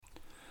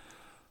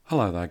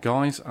Hello there,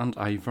 guys, and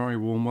a very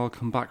warm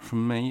welcome back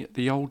from me,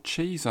 the old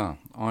cheeser.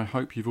 I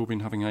hope you've all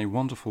been having a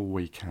wonderful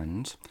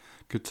weekend.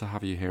 Good to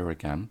have you here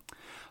again.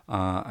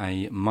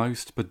 A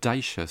most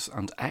bodacious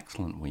and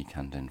excellent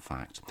weekend, in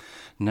fact.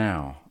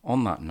 Now,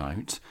 on that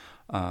note,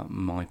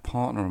 my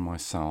partner and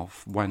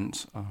myself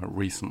went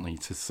recently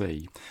to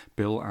see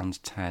Bill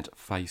and Ted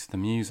Face the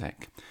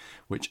Music,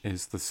 which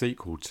is the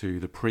sequel to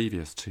the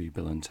previous two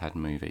Bill and Ted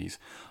movies,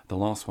 the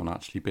last one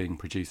actually being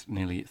produced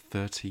nearly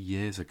 30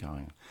 years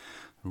ago.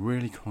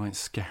 Really quite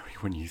scary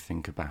when you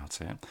think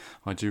about it.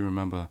 I do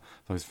remember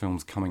those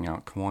films coming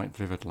out quite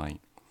vividly.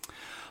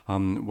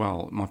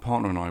 Well, my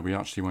partner and I, we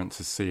actually went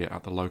to see it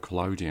at the local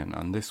Odeon,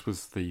 and this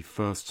was the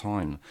first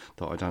time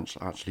that I'd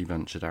actually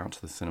ventured out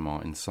to the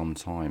cinema in some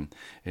time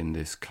in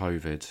this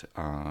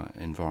COVID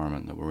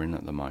environment that we're in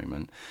at the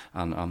moment.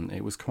 And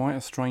it was quite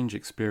a strange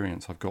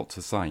experience, I've got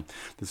to say.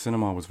 The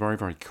cinema was very,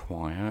 very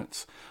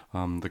quiet.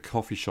 The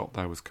coffee shop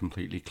there was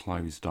completely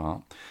closed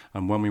up.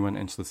 And when we went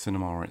into the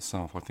cinema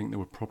itself, I think there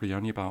were probably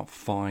only about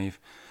 5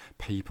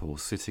 people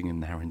sitting in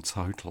there in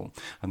total,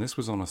 and this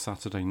was on a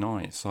Saturday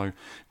night, so it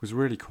was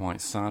really quite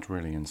sad,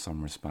 really, in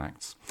some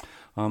respects.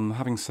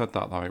 Having said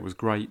that, though, it was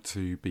great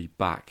to be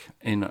back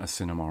in a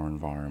cinema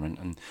environment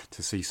and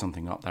to see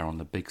something up there on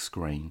the big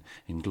screen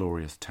in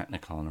glorious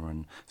Technicolor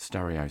and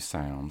stereo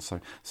sound,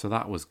 so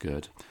that was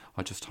good.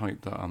 I just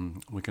hope that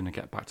we're going to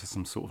get back to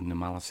some sort of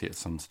normality at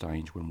some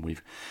stage when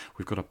we've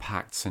got a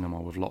packed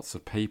cinema with lots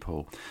of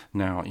people.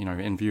 Now, you know,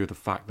 in view of the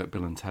fact that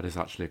Bill and Ted is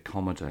actually a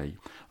comedy,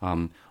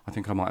 I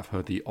think I might have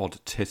heard the odd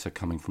titter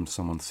coming from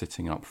someone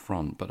sitting up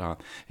front, but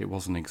it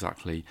wasn't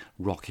exactly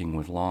rocking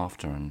with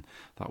laughter, and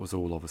that was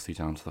all obviously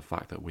down to the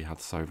fact that we had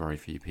so very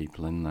few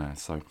people in there.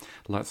 So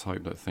let's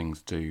hope that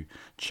things do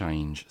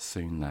change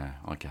soon there,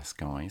 I guess,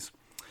 guys.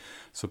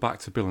 So back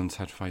to Bill and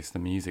Ted Face the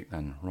Music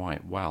then.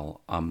 Right,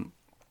 well,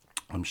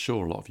 I'm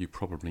sure a lot of you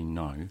probably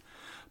know,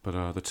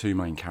 but the two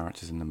main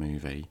characters in the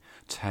movie,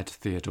 Ted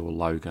Theodore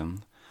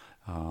Logan,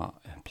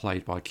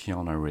 played by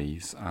Keanu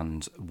Reeves,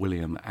 and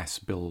William S.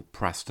 Bill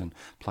Preston,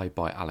 played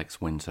by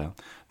Alex Winter,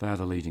 they're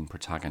the leading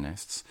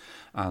protagonists.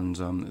 And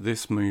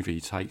this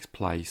movie takes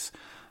place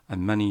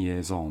many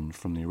years on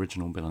from the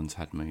original Bill and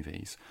Ted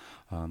movies.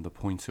 The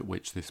point at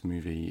which this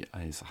movie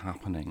is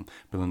happening,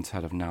 Bill and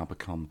Ted have now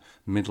become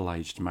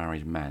middle-aged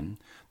married men.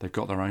 They've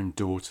got their own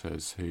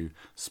daughters who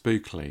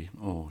spookily,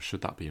 or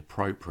should that be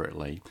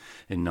appropriately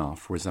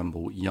enough,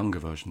 resemble younger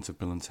versions of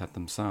Bill and Ted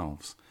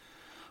themselves.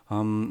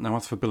 Now,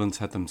 as for Bill and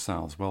Ted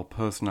themselves, well,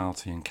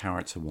 personality and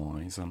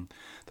character-wise,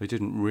 they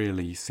didn't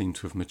really seem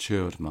to have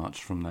matured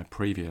much from their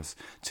previous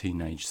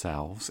teenage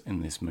selves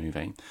in this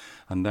movie,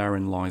 and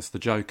therein lies the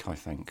joke, I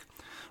think.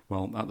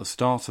 Well, at the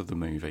start of the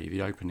movie,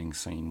 the opening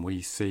scene,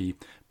 we see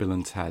Bill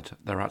and Ted,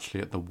 they're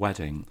actually at the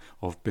wedding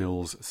of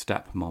Bill's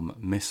stepmom,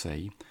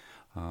 Missy,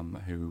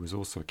 who was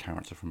also a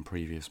character from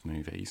previous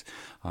movies.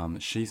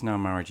 She's now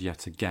married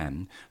yet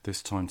again,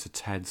 this time to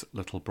Ted's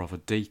little brother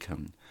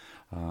Deacon,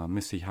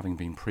 Missy having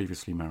been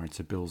previously married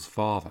to Bill's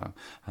father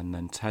and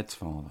then Ted's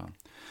father.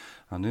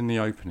 And in the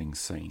opening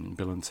scene,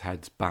 Bill and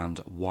Ted's band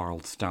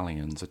Wild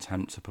Stallions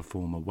attempt to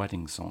perform a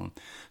wedding song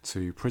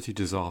to pretty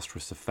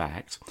disastrous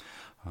effect.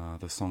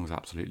 The song's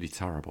absolutely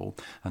terrible,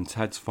 and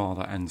Ted's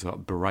father ends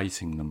up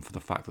berating them for the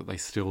fact that they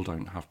still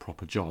don't have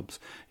proper jobs,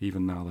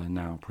 even though they're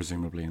now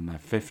presumably in their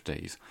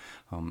 50s.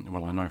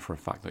 Well, I know for a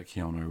fact that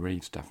Keanu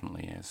Reeves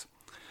definitely is.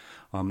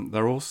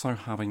 They're also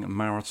having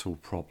marital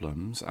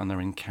problems, and they're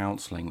in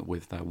counselling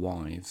with their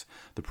wives,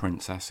 the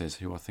princesses,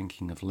 who are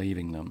thinking of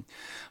leaving them.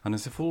 And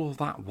as if all of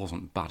that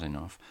wasn't bad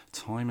enough,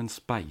 time and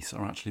space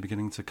are actually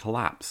beginning to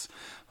collapse.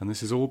 And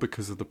this is all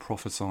because of the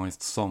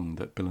prophesied song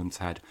that Bill and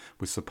Ted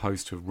were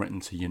supposed to have written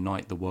to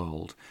unite the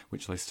world,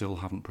 which they still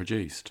haven't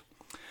produced.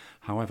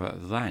 However,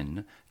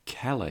 then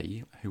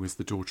Kelly, who is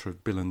the daughter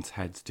of Bill and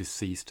Ted's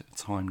deceased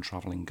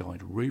time-travelling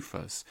guide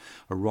Rufus,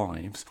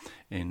 arrives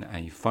in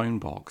a phone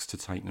box to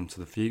take them to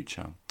the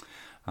future.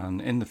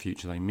 And in the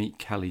future they meet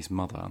Kelly's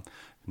mother,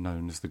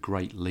 known as the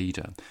Great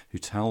Leader, who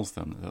tells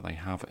them that they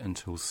have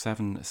until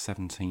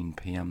 7:17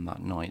 p.m.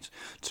 that night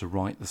to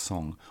write the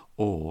song,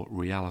 or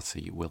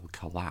reality will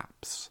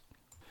collapse.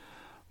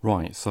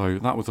 Right, so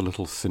that was a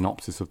little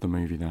synopsis of the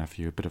movie there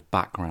for you, a bit of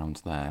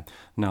background there.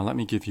 Now let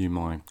me give you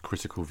my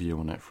critical view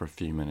on it for a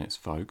few minutes,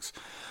 folks.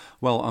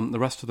 Well, the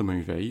rest of the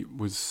movie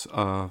was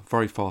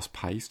very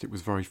fast-paced, it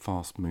was very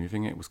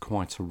fast-moving, it was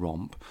quite a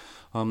romp.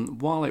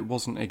 While it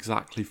wasn't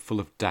exactly full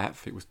of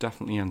depth, it was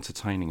definitely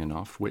entertaining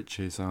enough,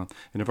 which is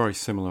in a very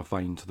similar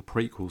vein to the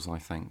prequels, I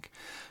think.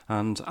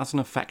 And as an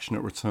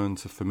affectionate return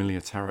to familiar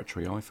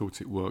territory, I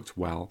thought it worked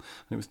well,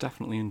 and it was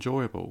definitely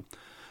enjoyable.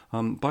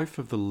 Both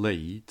of the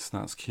leads,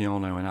 that's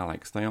Keanu and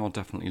Alex, they are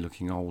definitely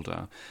looking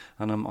older,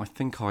 and I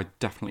think I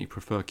definitely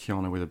prefer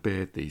Keanu with a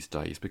beard these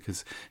days,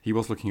 because he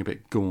was looking a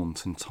bit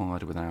gaunt and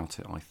tired without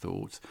it, I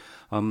thought.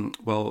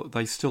 Well,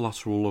 they still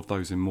utter all of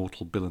those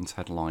immortal Bill and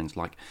Ted lines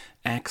like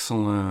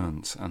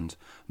excellent and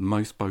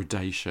most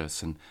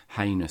bodacious and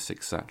heinous,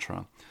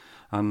 etc.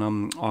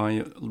 And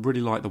I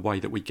really like the way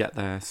that we get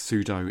their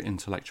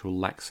pseudo-intellectual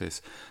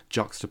Lexis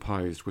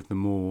juxtaposed with the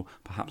more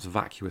perhaps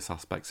vacuous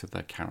aspects of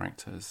their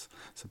characters.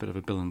 It's a bit of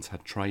a Bill and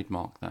Ted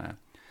trademark there.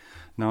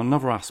 Now,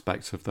 another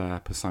aspect of their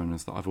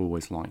personas that I've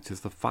always liked is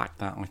the fact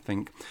that I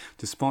think,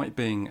 despite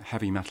being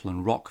heavy metal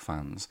and rock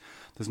fans,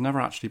 there's never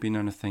actually been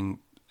anything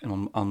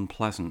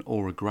unpleasant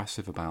or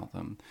aggressive about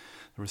them.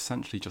 They're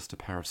essentially just a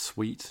pair of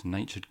sweet,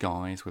 natured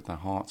guys with their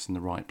hearts in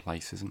the right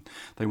places, and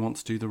they want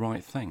to do the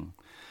right thing.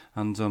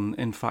 And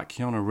in fact,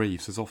 Keanu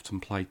Reeves has often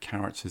played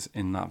characters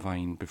in that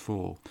vein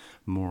before.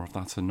 More of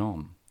that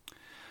anon.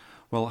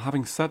 Well,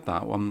 having said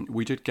that,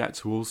 we did get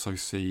to also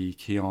see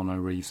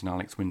Keanu Reeves and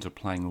Alex Winter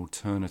playing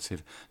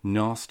alternative,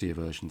 nastier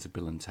versions of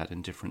Bill and Ted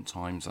in different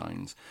time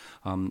zones.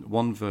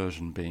 One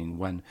version being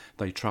when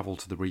they travel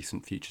to the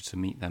recent future to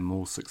meet their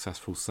more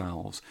successful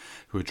selves,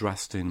 who are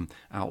dressed in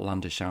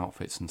outlandish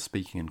outfits and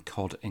speaking in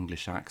cod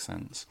English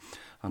accents.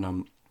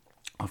 And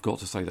I've got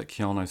to say that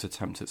Keanu's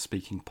attempt at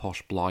speaking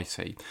posh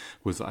Blighty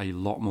was a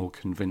lot more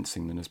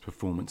convincing than his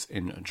performance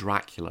in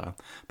Dracula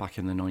back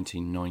in the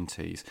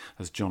 1990s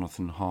as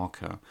Jonathan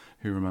Harker.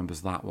 Who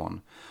remembers that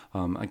one?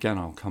 Again,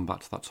 I'll come back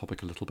to that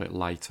topic a little bit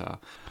later.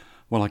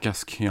 Well, I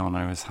guess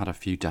Keanu has had a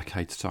few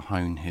decades to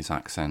hone his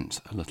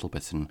accent a little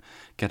bit and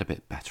get a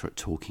bit better at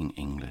talking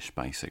English,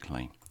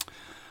 basically.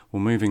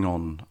 Well, moving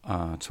on,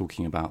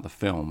 talking about the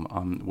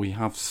film, we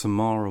have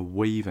Samara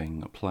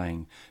Weaving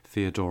playing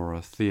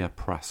Theodora Thea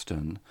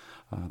Preston,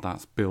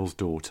 that's Bill's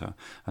daughter,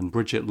 and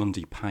Bridget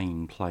Lundy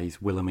Payne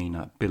plays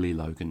Wilhelmina Billy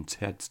Logan,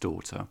 Ted's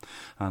daughter,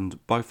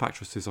 and both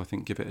actresses, I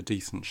think, give it a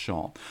decent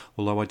shot,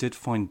 although I did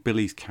find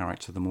Billy's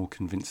character the more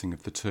convincing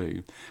of the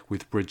two,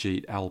 with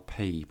Bridget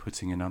LP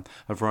putting in a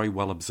very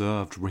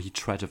well-observed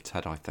retread of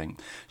Ted, I think.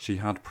 She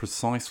had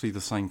precisely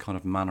the same kind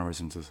of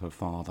mannerisms as her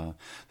father,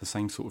 the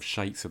same sort of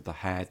shakes of the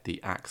head,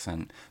 the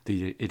accent,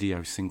 the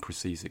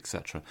idiosyncrasies,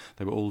 etc.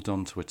 They were all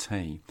done to a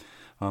T.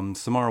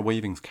 Samara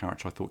Weaving's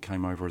character, I thought,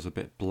 came over as a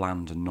bit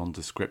bland and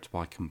nondescript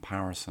by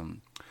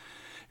comparison.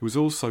 It was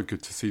also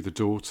good to see the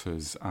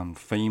daughters and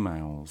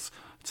females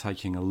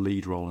taking a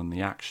lead role in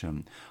the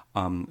action.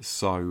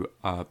 So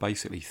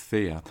basically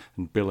Thea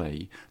and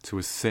Billy, to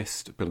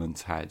assist Bill and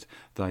Ted,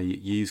 they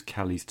use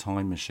Kelly's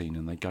time machine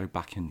and they go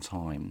back in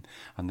time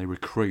and they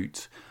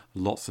recruit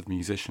lots of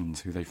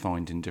musicians who they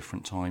find in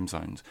different time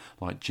zones,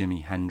 like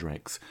Jimi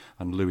Hendrix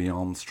and Louis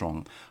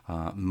Armstrong,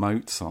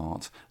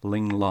 Mozart,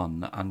 Ling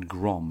Lun and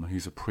Grom,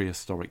 who's a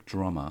prehistoric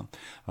drummer.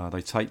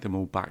 They take them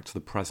all back to the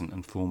present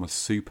and form a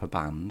super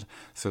band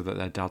so that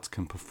their dads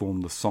can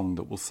perform the song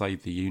that will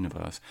save the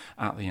universe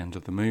at the end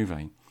of the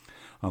movie.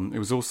 It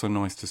was also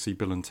nice to see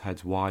Bill and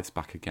Ted's wives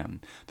back again,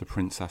 the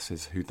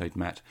princesses who they'd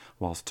met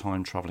whilst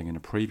time travelling in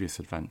a previous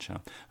adventure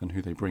and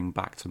who they bring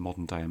back to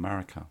modern-day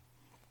America.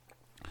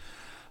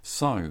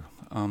 So,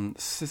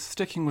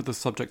 sticking with the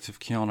subject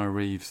of Keanu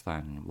Reeves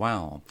then,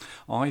 well,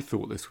 I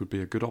thought this would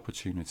be a good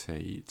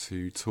opportunity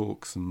to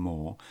talk some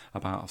more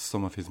about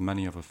some of his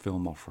many other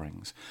film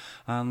offerings,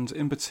 and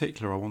in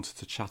particular I wanted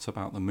to chat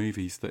about the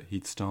movies that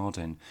he'd starred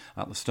in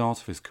at the start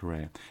of his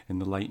career in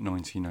the late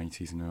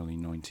 1980s and early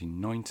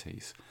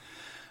 1990s.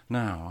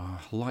 Now,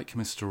 like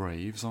Mr.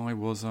 Reeves, I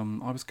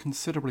was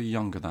considerably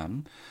younger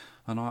then,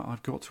 and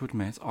I've got to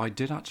admit, I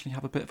did actually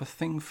have a bit of a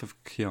thing for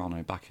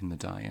Keanu back in the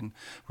day and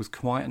was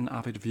quite an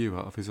avid viewer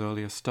of his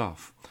earlier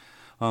stuff.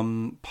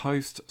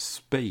 Post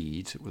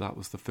Speed, that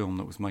was the film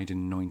that was made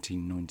in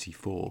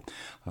 1994,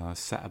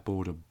 set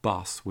aboard a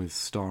bus with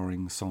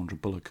starring Sandra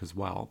Bullock as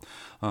well.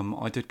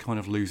 I did kind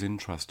of lose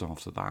interest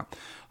after that,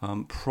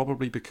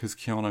 probably because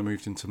Keanu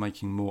moved into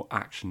making more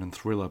action and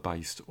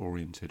thriller-based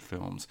oriented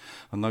films,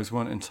 and those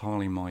weren't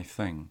entirely my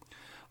thing.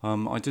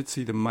 I did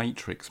see the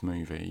Matrix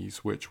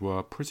movies, which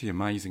were pretty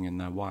amazing in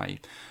their way,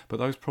 but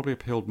those probably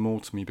appealed more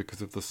to me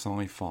because of the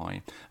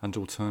sci-fi and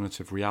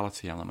alternative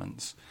reality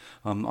elements.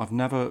 I've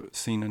never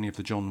seen any of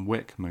the John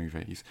Wick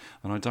movies,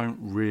 and I don't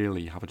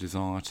really have a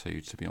desire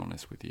to be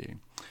honest with you.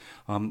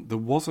 There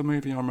was a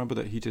movie I remember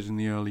that he did in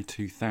the early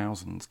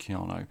 2000s,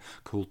 Keanu,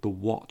 called The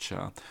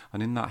Watcher,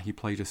 and in that he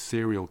played a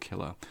serial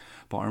killer,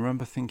 but I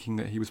remember thinking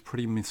that he was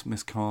pretty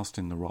miscast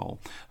in the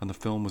role, and the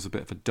film was a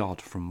bit of a dud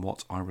from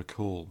what I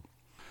recall.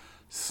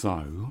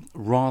 So,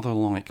 rather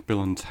like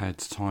Bill and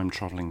Ted's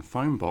time-travelling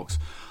phone box,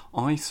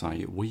 I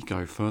say we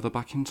go further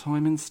back in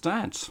time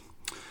instead.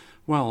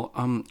 Well,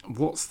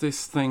 what's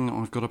this thing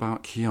I've got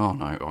about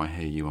Keanu, I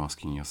hear you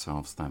asking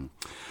yourselves then?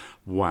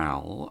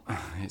 Well,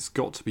 it's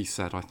got to be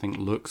said, I think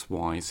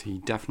looks-wise, he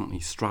definitely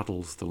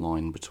straddles the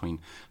line between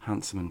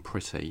handsome and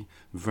pretty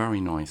very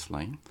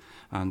nicely,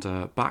 and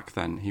back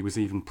then he was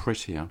even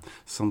prettier,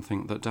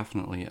 something that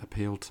definitely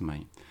appealed to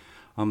me.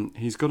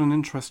 He's got an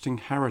interesting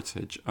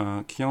heritage.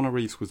 Keanu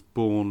Reeves was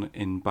born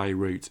in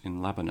Beirut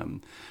in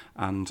Lebanon,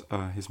 and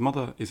his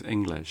mother is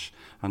English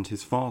and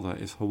his father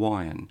is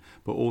Hawaiian,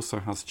 but also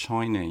has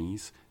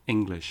Chinese,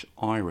 English,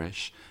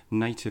 Irish,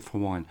 native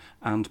Hawaiian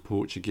and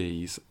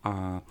Portuguese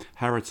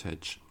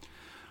heritage.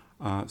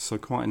 So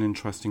quite an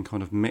interesting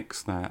kind of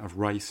mix there of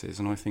races.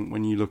 And I think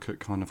when you look at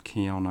kind of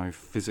Keanu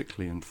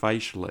physically and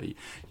facially,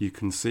 you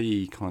can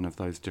see kind of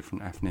those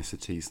different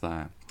ethnicities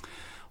there.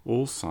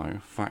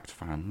 Also, fact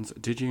fans,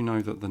 did you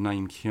know that the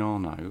name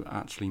Keanu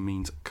actually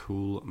means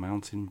cool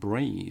mountain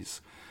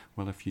breeze?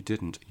 Well, if you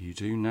didn't, you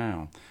do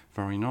now.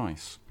 Very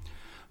nice.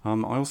 I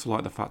also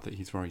like the fact that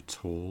he's very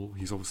tall.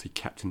 He's obviously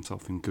kept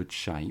himself in good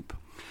shape.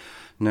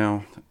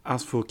 Now,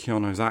 as for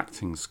Keanu's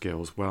acting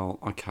skills, well,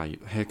 okay,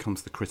 here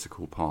comes the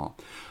critical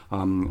part.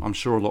 I'm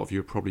sure a lot of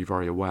you are probably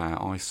very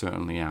aware, I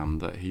certainly am,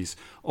 that he's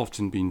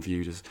often been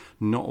viewed as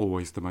not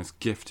always the most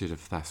gifted of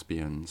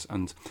thespians,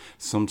 and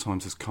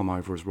sometimes has come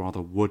over as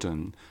rather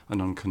wooden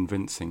and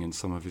unconvincing in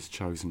some of his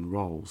chosen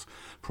roles,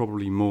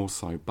 probably more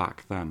so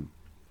back then.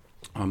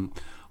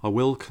 I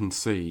will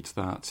concede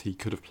that he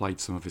could have played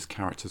some of his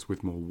characters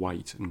with more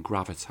weight and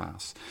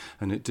gravitas,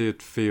 and it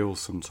did feel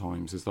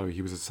sometimes as though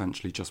he was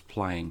essentially just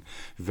playing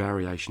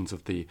variations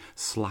of the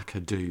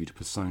slacker dude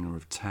persona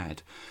of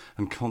Ted,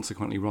 and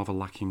consequently rather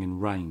lacking in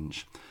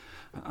range.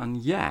 And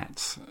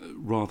yet,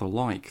 rather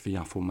like the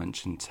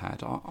aforementioned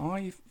Ted,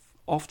 I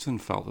often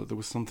felt that there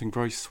was something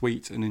very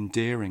sweet and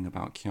endearing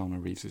about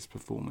Keanu Reeves'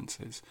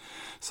 performances.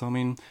 So, I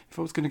mean, if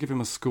I was going to give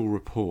him a school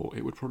report,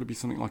 it would probably be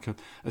something like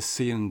a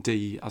C and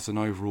D as an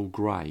overall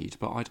grade,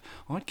 but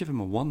I'd give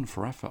him a 1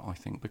 for effort, I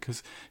think,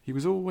 because he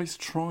was always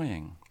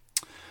trying.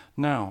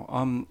 Now,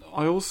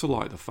 I also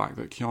like the fact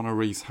that Keanu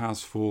Reeves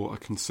has, for a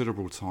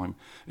considerable time,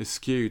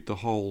 eschewed the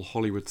whole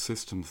Hollywood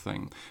system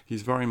thing.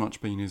 He's very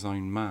much been his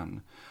own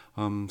man.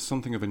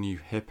 Something of a new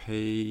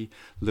hippie,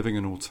 living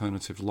an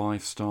alternative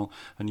lifestyle,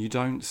 and you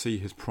don't see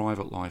his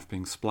private life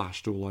being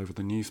splashed all over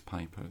the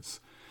newspapers.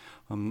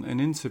 In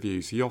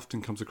interviews, he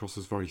often comes across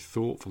as very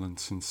thoughtful and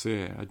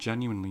sincere, a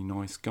genuinely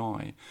nice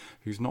guy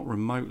who's not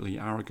remotely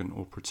arrogant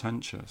or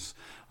pretentious.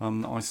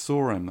 I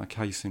saw him, a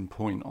case in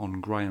point,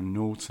 on Graham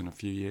Norton a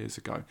few years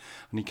ago,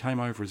 and he came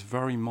over as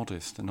very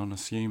modest and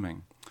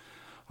unassuming.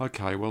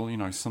 Okay,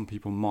 well, some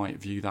people might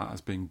view that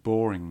as being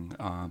boring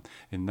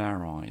in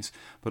their eyes,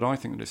 but I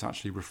think that it's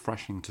actually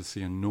refreshing to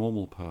see a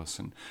normal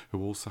person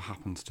who also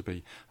happens to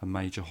be a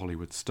major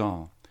Hollywood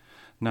star.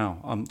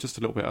 Now, just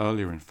a little bit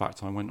earlier, in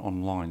fact, I went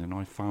online and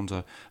I found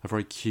a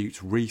very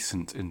cute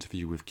recent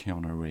interview with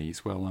Keanu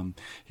Reeves. Well,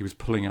 he was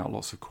pulling out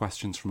lots of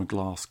questions from a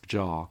glass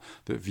jar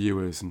that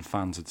viewers and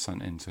fans had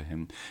sent in to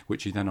him,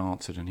 which he then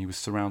answered, and he was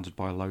surrounded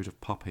by a load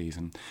of puppies,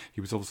 and he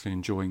was obviously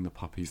enjoying the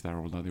puppies there,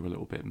 although they were a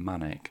little bit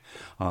manic.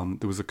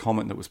 There was a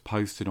comment that was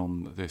posted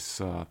on this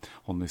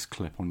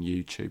clip on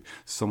YouTube.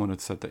 Someone had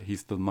said that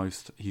he's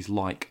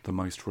like the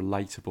most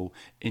relatable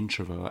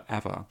introvert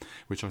ever,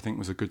 which I think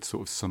was a good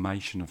sort of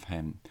summation of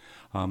him.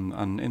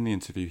 And in the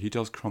interview, he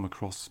does come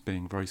across as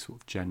being very sort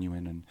of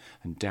genuine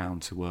and down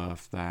to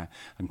earth there,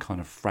 and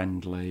kind of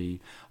friendly.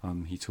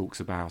 He talks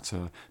about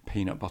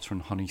peanut butter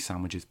and honey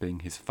sandwiches being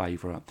his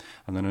favourite.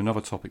 And then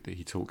another topic that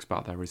he talks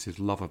about there is his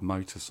love of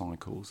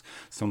motorcycles,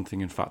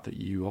 something in fact that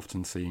you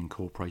often see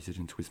incorporated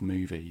into his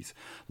movies,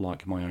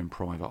 like My Own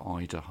Private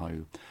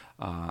Idaho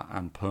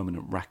and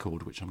Permanent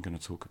Record, which I'm going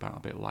to talk about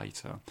a bit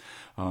later.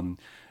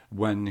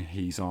 When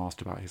he's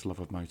asked about his love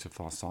of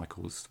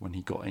motorcycles, when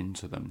he got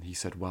into them, he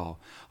said, well,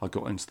 I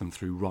got into them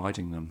through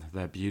riding them.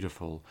 They're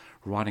beautiful.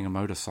 Riding a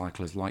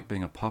motorcycle is like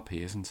being a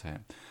puppy, isn't it?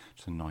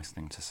 It's a nice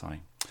thing to say.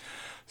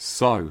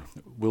 So,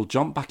 we'll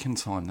jump back in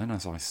time then,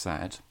 as I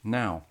said.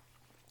 Now,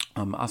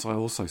 as I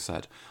also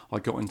said, I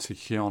got into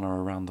Keanu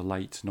around the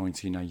late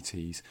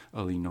 1980s,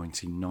 early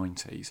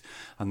 1990s,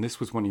 and this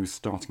was when he was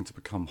starting to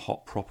become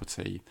hot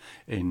property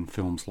in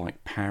films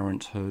like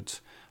Parenthood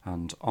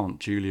and Aunt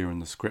Julia and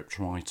the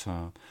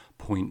Scriptwriter,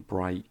 Point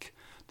Break,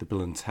 the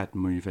Bill and Ted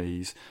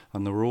movies,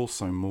 and there were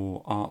also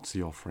more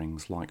artsy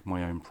offerings like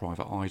My Own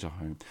Private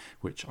Idaho,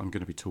 which I'm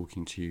going to be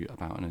talking to you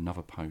about in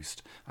another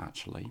post,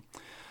 actually.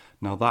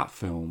 Now that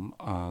film,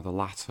 the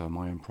latter,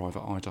 My Own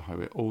Private Idaho,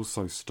 it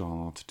also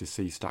starred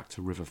deceased actor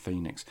River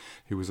Phoenix,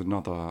 who was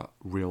another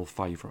real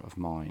favourite of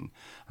mine,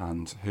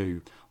 and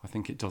who, I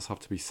think it does have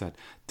to be said,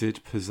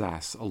 did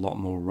possess a lot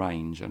more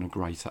range and a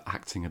greater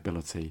acting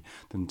ability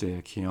than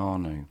dear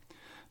Keanu.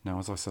 Now,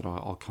 as I said,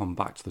 I'll come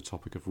back to the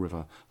topic of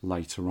River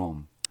later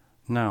on.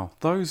 Now,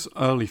 those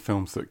early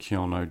films that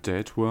Keanu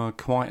did were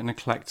quite an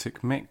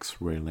eclectic mix,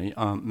 really,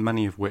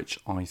 many of which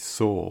I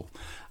saw.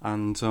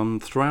 And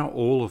throughout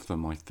all of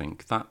them, I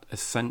think, that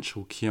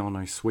essential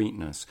Keanu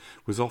sweetness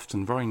was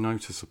often very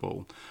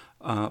noticeable,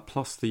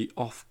 plus the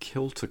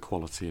off-kilter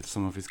quality of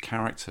some of his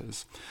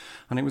characters.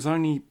 And it was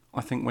only,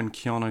 I think, when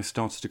Keanu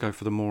started to go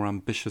for the more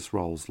ambitious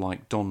roles,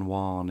 like Don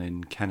Juan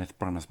in Kenneth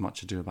Branagh's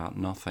Much Ado About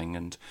Nothing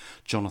and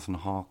Jonathan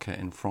Harker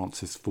in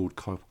Francis Ford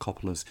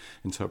Coppola's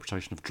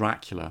interpretation of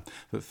Dracula,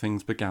 that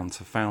things began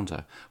to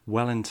founder,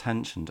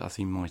 well-intentioned as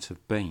he might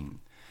have been.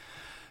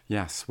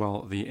 Yes,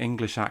 well, the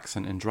English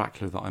accent in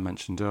Dracula that I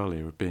mentioned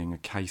earlier being a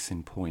case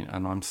in point,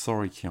 and I'm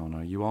sorry,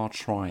 Keanu, you are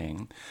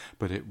trying,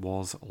 but it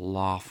was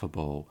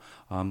laughable.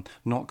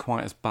 Not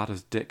quite as bad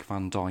as Dick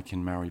Van Dyke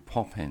in Mary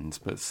Poppins,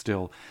 but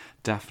still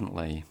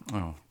definitely,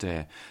 oh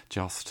dear,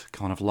 just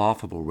kind of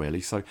laughable,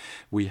 really. So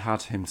we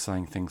had him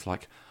saying things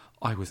like,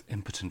 I was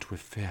impotent with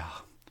fear.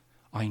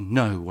 I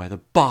know where the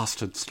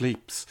bastard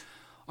sleeps.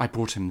 I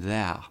brought him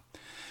there.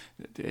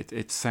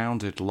 It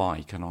sounded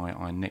like, and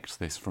I nicked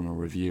this from a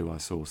review I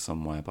saw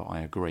somewhere, but I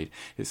agreed,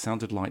 it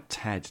sounded like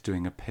Ted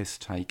doing a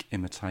piss-take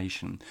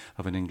imitation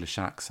of an English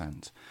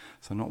accent.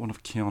 So not one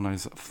of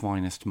Keanu's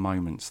finest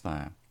moments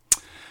there.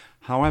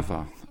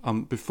 However,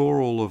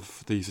 before all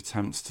of these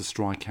attempts to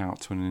strike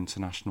out to an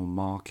international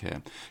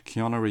market,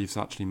 Keanu Reeves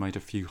actually made a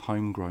few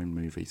homegrown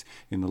movies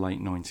in the late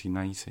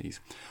 1980s,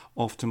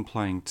 often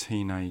playing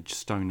teenage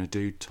stoner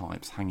dude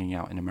types hanging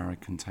out in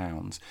American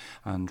towns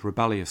and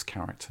rebellious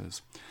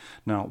characters.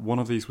 Now, one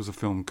of these was a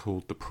film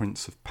called The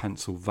Prince of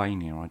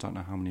Pennsylvania. I don't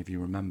know how many of you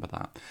remember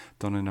that,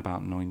 done in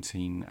about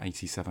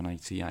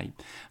 1987-88.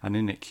 And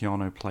in it,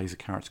 Keanu plays a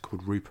character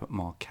called Rupert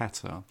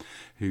Marquetta,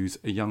 who's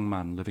a young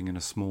man living in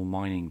a small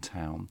mining town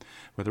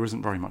where there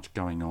isn't very much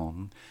going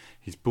on.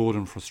 He's bored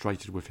and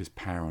frustrated with his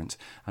parents,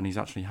 and he's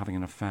actually having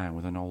an affair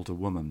with an older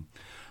woman.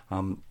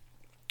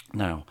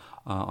 Now,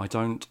 I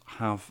don't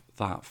have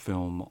that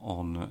film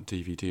on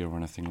DVD or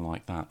anything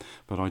like that,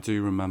 but I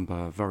do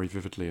remember very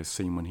vividly a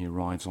scene when he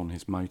arrives on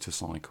his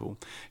motorcycle.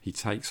 He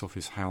takes off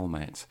his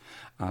helmet,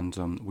 and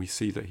we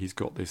see that he's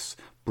got this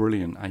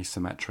brilliant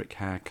asymmetric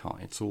haircut.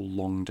 It's all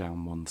long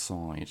down one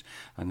side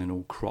and then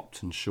all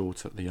cropped and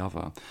short at the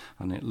other,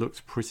 and it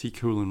looked pretty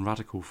cool and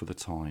radical for the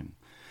time.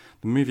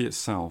 The movie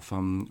itself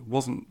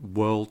wasn't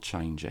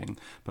world-changing,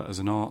 but as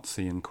an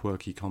artsy and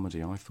quirky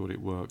comedy, I thought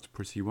it worked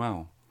pretty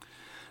well.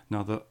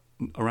 Now,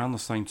 around the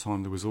same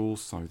time, there was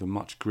also the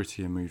much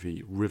grittier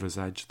movie River's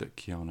Edge that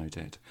Keanu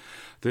did.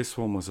 This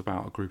one was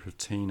about a group of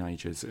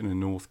teenagers in a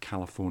North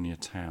California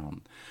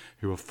town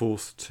who are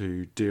forced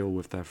to deal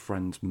with their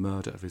friend's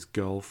murder of his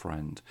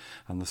girlfriend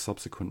and the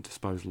subsequent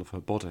disposal of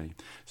her body.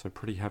 So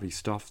pretty heavy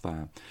stuff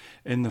there.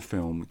 In the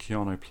film,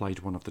 Keanu played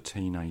one of the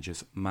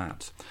teenagers,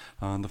 Matt,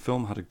 and the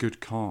film had a good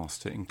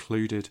cast. It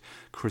included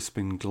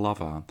Crispin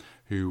Glover,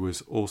 who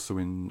was also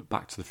in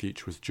Back to the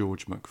Future as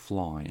George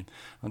McFly,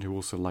 and who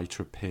also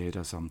later appeared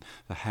as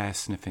the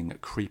hair-sniffing,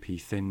 creepy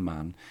thin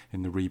man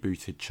in the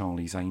rebooted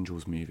Charlie's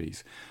Angels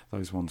movies,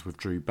 those ones with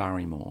Drew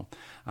Barrymore.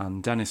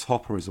 And Dennis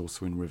Hopper is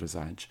also in River's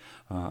Edge,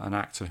 an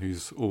actor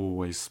who's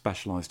always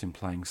specialised in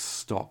playing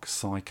stock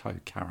psycho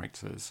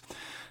characters.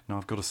 Now,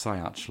 I've got to say,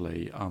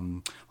 actually,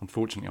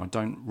 unfortunately, I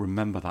don't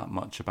remember that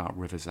much about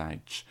River's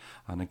Edge,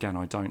 and again,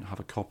 I don't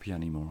have a copy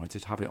anymore. I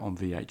did have it on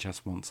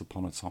VHS once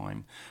upon a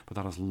time, but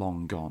that has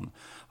long gone.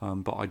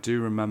 But I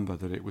do remember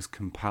that it was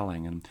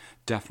compelling and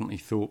definitely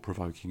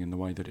thought-provoking in the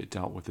way that it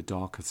dealt with the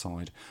darker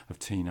side of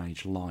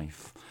teenage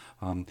life.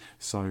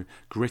 So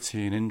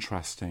gritty and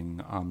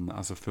interesting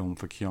as a film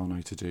for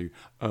Keanu to do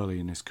early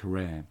in his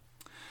career.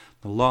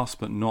 The last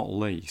but not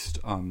least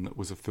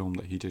was a film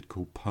that he did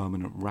called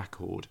Permanent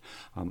Record,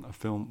 a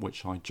film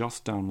which I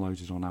just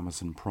downloaded on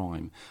Amazon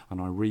Prime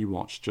and I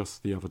rewatched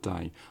just the other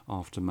day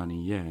after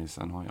many years,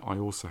 and I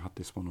also had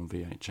this one on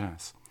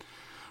VHS.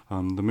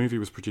 The movie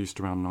was produced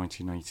around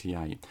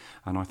 1988,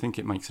 and I think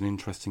it makes an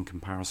interesting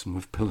comparison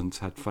with Bill and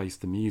Ted Face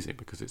the Music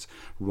because it's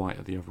right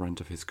at the other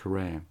end of his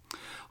career.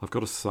 I've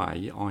got to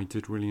say, I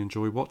did really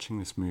enjoy watching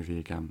this movie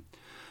again.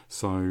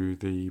 So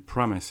the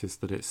premise is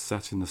that it's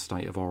set in the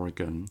state of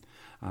Oregon,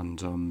 and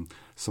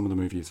some of the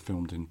movie is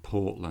filmed in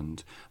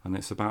Portland, and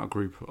it's about a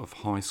group of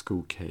high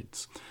school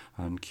kids,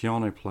 and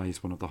Keanu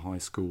plays one of the high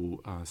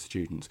school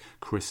students,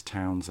 Chris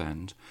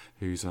Townsend,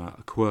 who's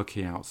a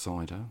quirky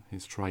outsider,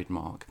 his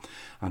trademark,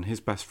 and his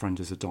best friend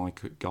is a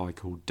guy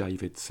called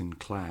David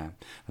Sinclair,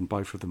 and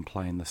both of them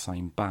play in the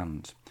same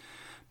band.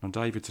 Now,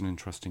 David's an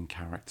interesting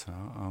character.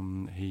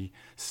 He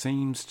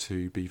seems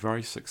to be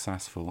very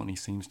successful and he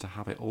seems to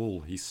have it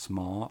all. He's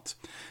smart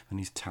and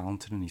he's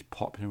talented and he's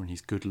popular and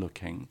he's good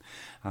looking.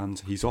 And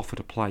he's offered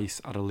a place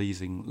at a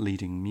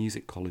leading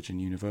music college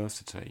and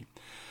university.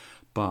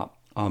 But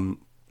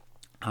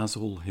as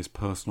all his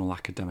personal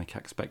academic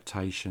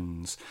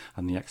expectations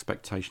and the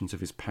expectations of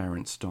his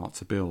parents start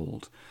to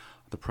build,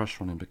 the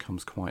pressure on him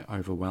becomes quite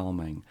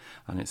overwhelming,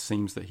 and it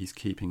seems that he's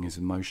keeping his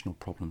emotional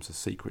problems a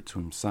secret to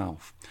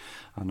himself.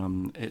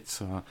 And it's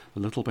a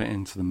little bit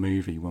into the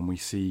movie when we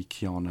see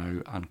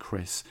Keanu and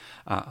Chris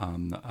at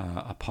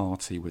a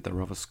party with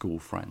their other school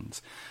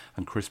friends,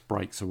 and Chris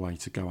breaks away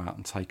to go out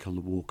and take a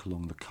walk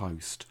along the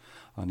coast,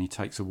 and he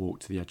takes a walk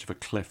to the edge of a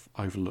cliff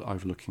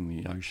overlooking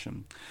the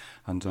ocean.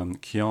 And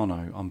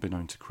Keanu,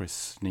 unbeknown to Chris,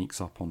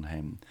 sneaks up on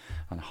him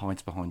and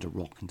hides behind a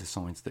rock and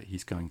decides that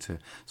he's going to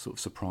sort of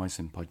surprise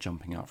him by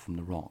jumping out from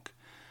the rock.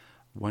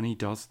 When he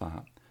does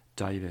that,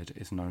 David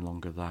is no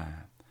longer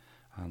there,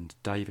 and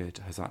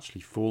David has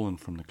actually fallen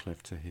from the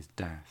cliff to his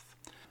death.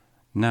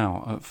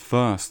 Now, at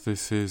first,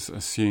 this is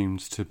assumed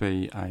to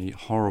be a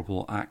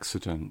horrible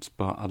accident,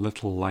 but a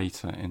little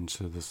later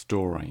into the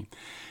story,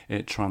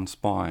 it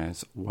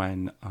transpires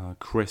when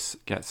Chris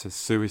gets a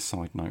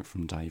suicide note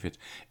from David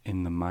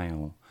in the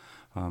mail,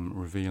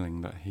 revealing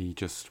that he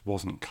just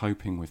wasn't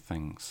coping with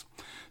things.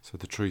 So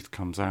the truth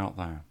comes out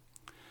there.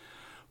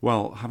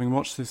 Well, having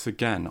watched this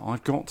again,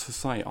 I've got to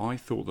say I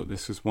thought that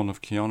this was one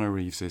of Keanu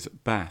Reeves'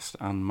 best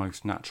and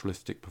most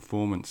naturalistic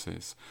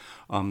performances.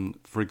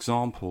 For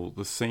example,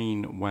 the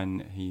scene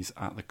when he's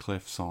at the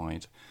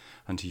cliffside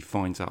and he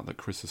finds out that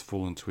Chris has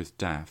fallen to his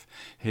death,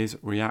 his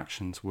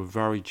reactions were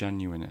very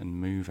genuine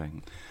and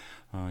moving.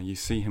 You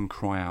see him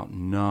cry out,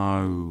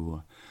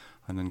 "No!"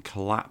 and then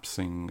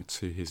collapsing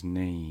to his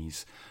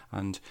knees,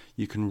 and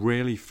you can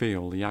really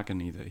feel the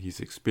agony that he's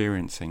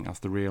experiencing as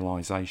the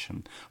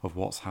realisation of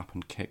what's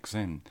happened kicks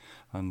in,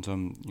 and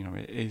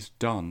it is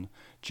done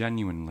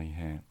genuinely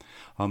here.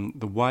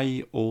 The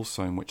way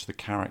also in which the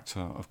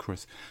character of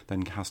Chris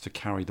then has to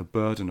carry the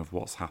burden of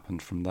what's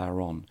happened from there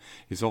on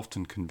is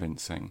often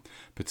convincing,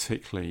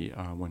 particularly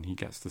when he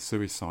gets the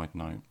suicide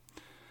note.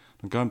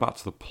 And going back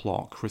to the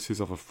plot,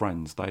 Chris's other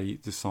friends, they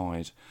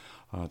decide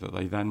that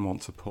they then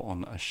want to put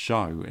on a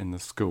show in the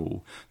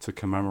school to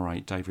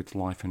commemorate David's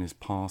life and his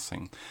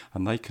passing,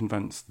 and they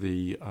convince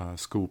the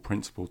school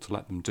principal to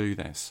let them do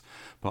this,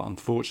 but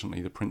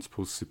unfortunately the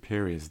principal's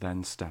superiors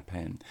then step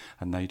in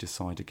and they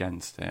decide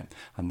against it,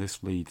 and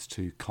this leads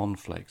to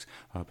conflict,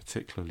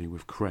 particularly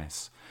with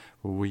Chris.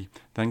 Well, we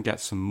then get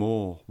some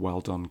more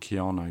well-done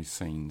Keanu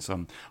scenes,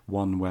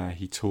 one where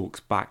he talks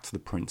back to the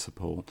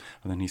principal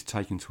and then he's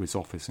taken to his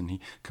office and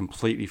he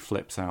completely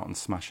flips out and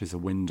smashes a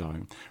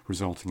window,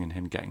 resulting in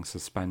him getting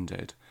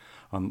suspended.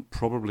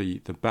 Probably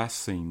the best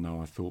scene,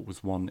 though, I thought,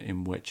 was one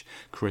in which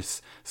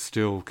Chris,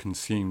 still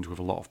consumed with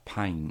a lot of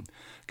pain,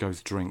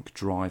 goes drink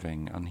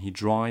driving, and he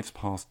drives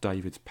past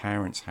David's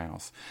parents'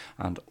 house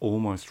and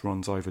almost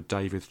runs over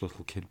David's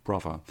little kid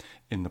brother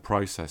in the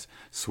process,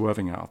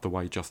 swerving out of the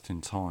way just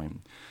in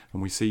time. And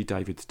we see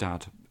David's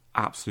dad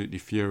absolutely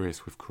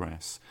furious with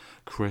Chris.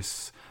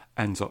 Chris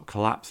ends up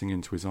collapsing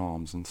into his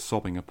arms and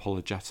sobbing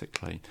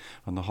apologetically,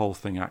 and the whole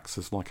thing acts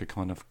as like a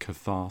kind of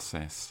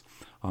catharsis.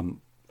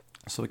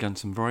 So again,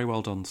 some very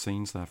well done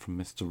scenes there from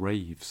Mr.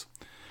 Reeves.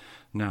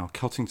 Now,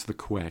 cutting to the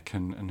quick,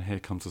 and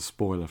here comes a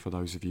spoiler for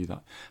those of you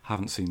that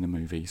haven't seen the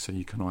movie, so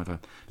you can either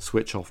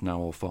switch off now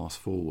or fast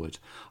forward.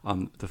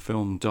 The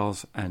film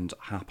does end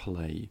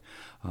happily.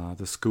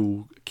 The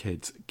school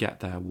kids get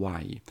their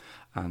way,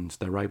 and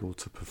they're able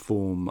to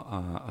perform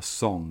a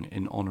song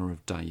in honour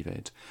of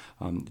David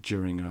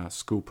during a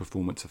school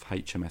performance of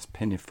HMS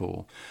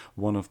Pinafore.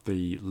 One of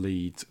the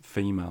lead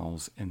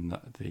females in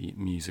the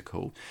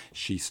musical,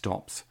 she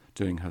stops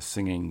doing her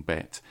singing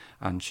bit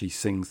and she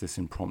sings this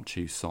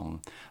impromptu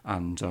song,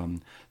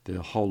 and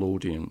the whole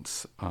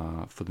audience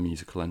for the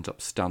musical end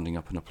up standing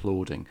up and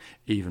applauding,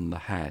 even the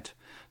head.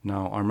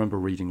 Now, I remember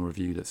reading a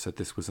review that said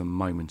this was a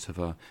moment of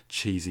a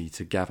cheesy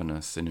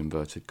togetherness, in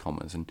inverted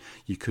commas, and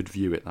you could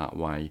view it that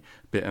way,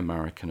 a bit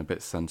American, a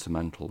bit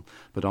sentimental,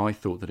 but I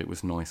thought that it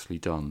was nicely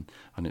done,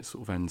 and it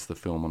sort of ends the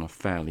film on a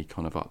fairly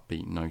kind of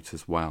upbeat note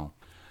as well.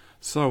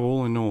 So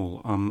all in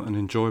all, an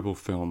enjoyable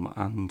film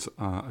and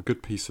a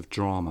good piece of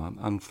drama,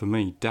 and for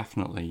me,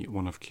 definitely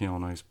one of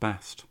Keanu's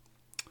best.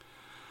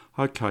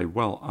 Okay,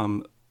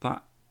 well,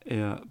 that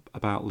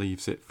about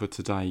leaves it for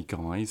today,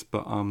 guys,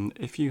 but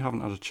if you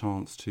haven't had a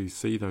chance to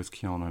see those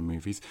Keanu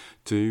movies,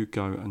 do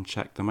go and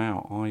check them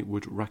out. I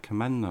would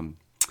recommend them.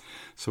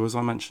 So as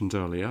I mentioned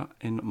earlier,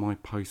 in my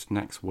post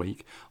next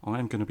week, I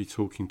am going to be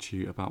talking to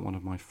you about one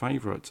of my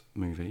favourite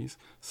movies,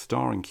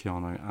 starring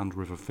Keanu and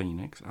River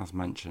Phoenix, as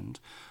mentioned,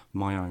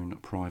 My Own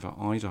Private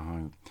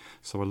Idaho.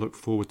 So I look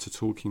forward to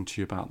talking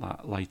to you about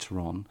that later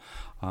on,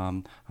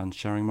 and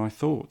sharing my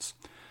thoughts.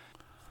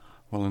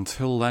 Well,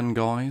 until then,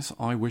 guys,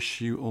 I wish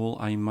you all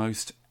a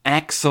most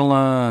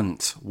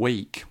excellent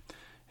week.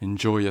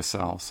 Enjoy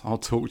yourselves. I'll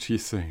talk to you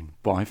soon.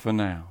 Bye for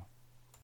now.